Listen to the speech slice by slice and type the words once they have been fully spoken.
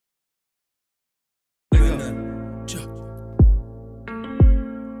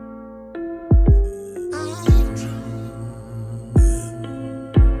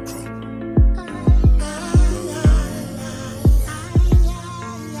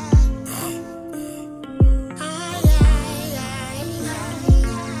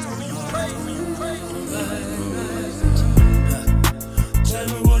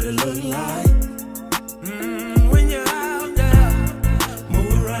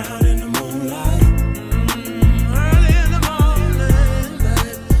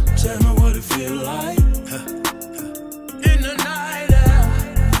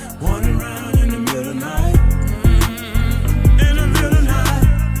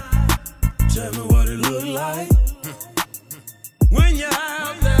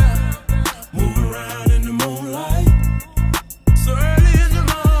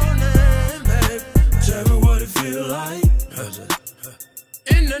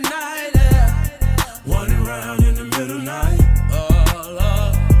night air, wandering around in the middle of the night. Oh,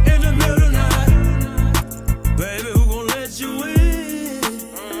 Lord, in the middle of the night. Baby, who gon' let you in?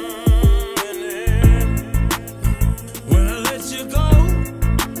 When I let you go,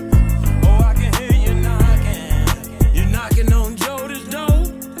 oh, I can hear you knocking. You're knocking on Jody's door.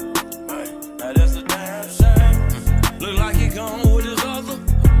 Now that's a damn shame. Look like he gone with his other.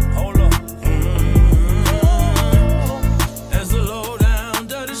 Hold up. That's the low down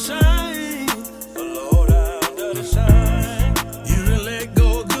dirty shame. The low down dirty shame. You done let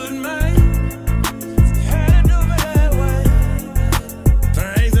go a good man. You had to do me that way.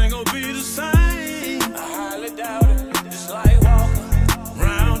 Things ain't gonna be the same. I highly doubt it. It's like walking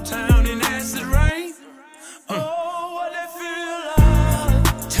round town in acid rain. Oh, what it feel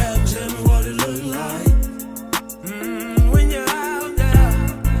like? Tell me what it look like. When you're out there,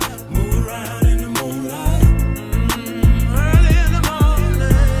 move around in the moonlight. Early in the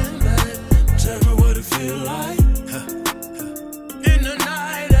morning, babe. Tell me what it feel like. In the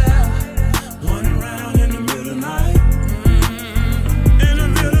night air, wandering around in the middle of the night. In the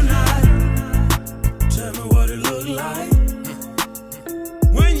middle of the night. Tell me what it look like.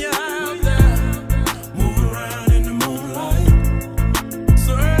 When you're out there, moving around in the moonlight.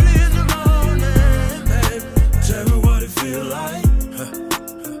 So early in the morning, babe. Tell me what it feel like.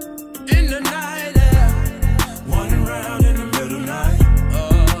 In the night air, wandering around in the middle of the night. Oh,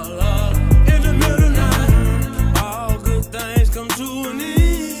 Lord, in the middle of the night. All good things come to an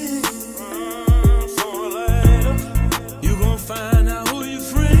end. Sooner or later, you gon' find out who your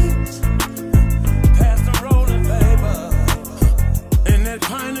friends. Pass the rolling paper and that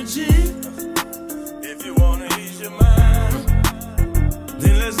pint of gin. If you wanna ease your mind,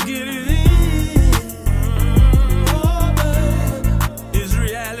 then let's get it in. Oh, babe, is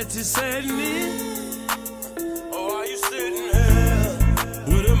reality setting in? Or are you sitting here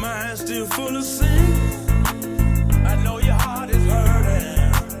with a mind still full of sin? I know your heart is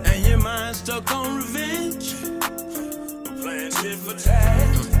hurting and your mind stuck on revenge. Playing tit for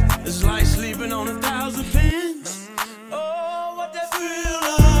tat, it's like sleeping on 1,000 pins. Oh, what that feel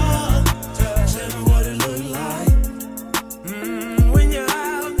like? Tell me what it look like. When you're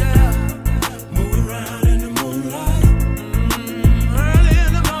out there, moving around in the moonlight. Early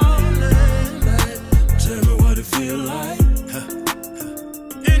in the morning, babe. Tell me what it feel like.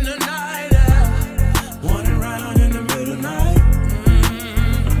 In the night air, wandering around in the middle of the night.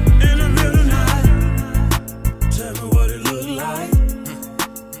 In the middle of the night. Tell me what it look like.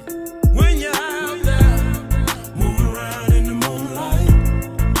 When you're out there, moving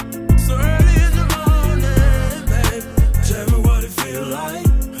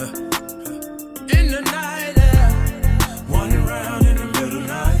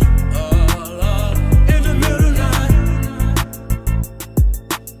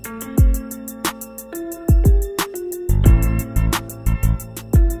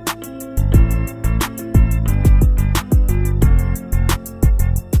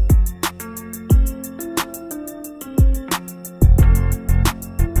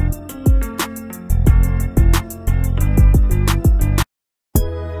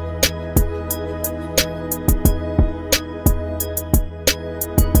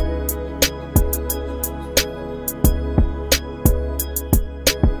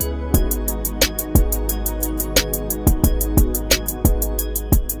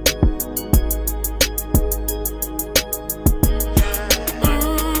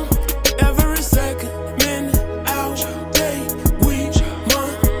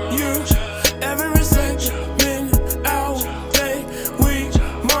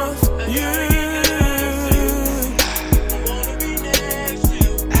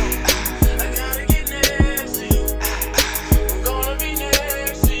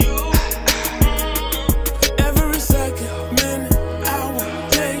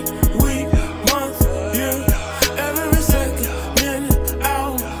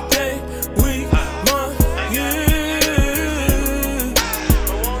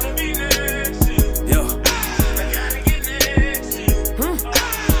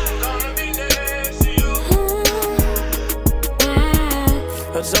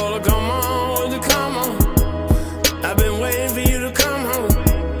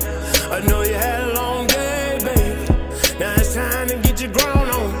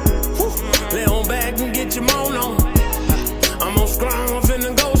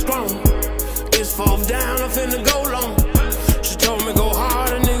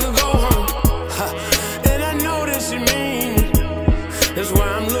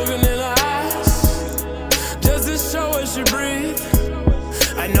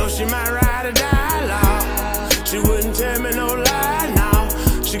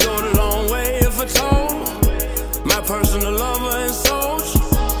personal lover and soldier.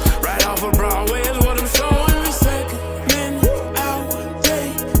 Right off of Broadway is what I'm showing. Every second, minute, hour,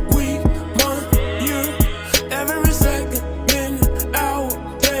 day, week, month, year. Every second, minute, hour,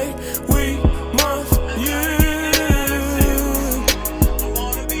 day, week, month, year. I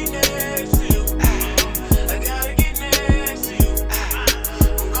wanna be next to you. I gotta get next to you.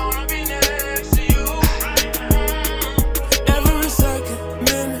 I'm gonna be next to you. Every second,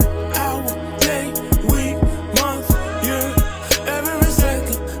 minute, hour, day, week, month, year. Every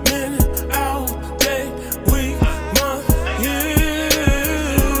second, minute, hour, day, week, month, year.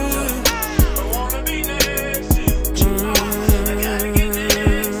 I wanna be next to you. I gotta get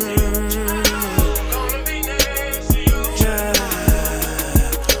next to you. Gonna be next to you.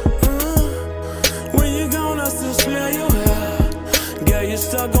 When you gone, I still smell your hair. Girl, you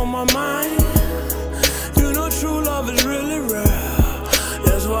stuck on my mind. You know true love is really rare.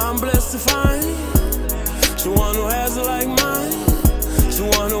 That's why I'm blessed to find someone who has it like mine.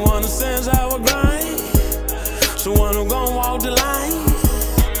 Someone who understands how I grind. Someone who gon' walk the line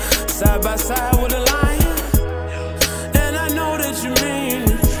side by side with a lion. And I know that you mean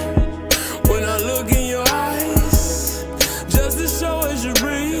it when I look in your eyes. Just to show as you're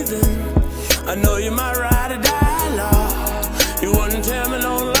breathing, I know you might ride or die, Lord. You wouldn't tell me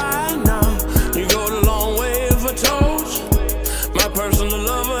no lie, no. You go the long way if I told you. My personal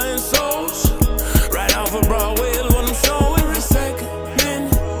lover and soldier. Right off of Broadway.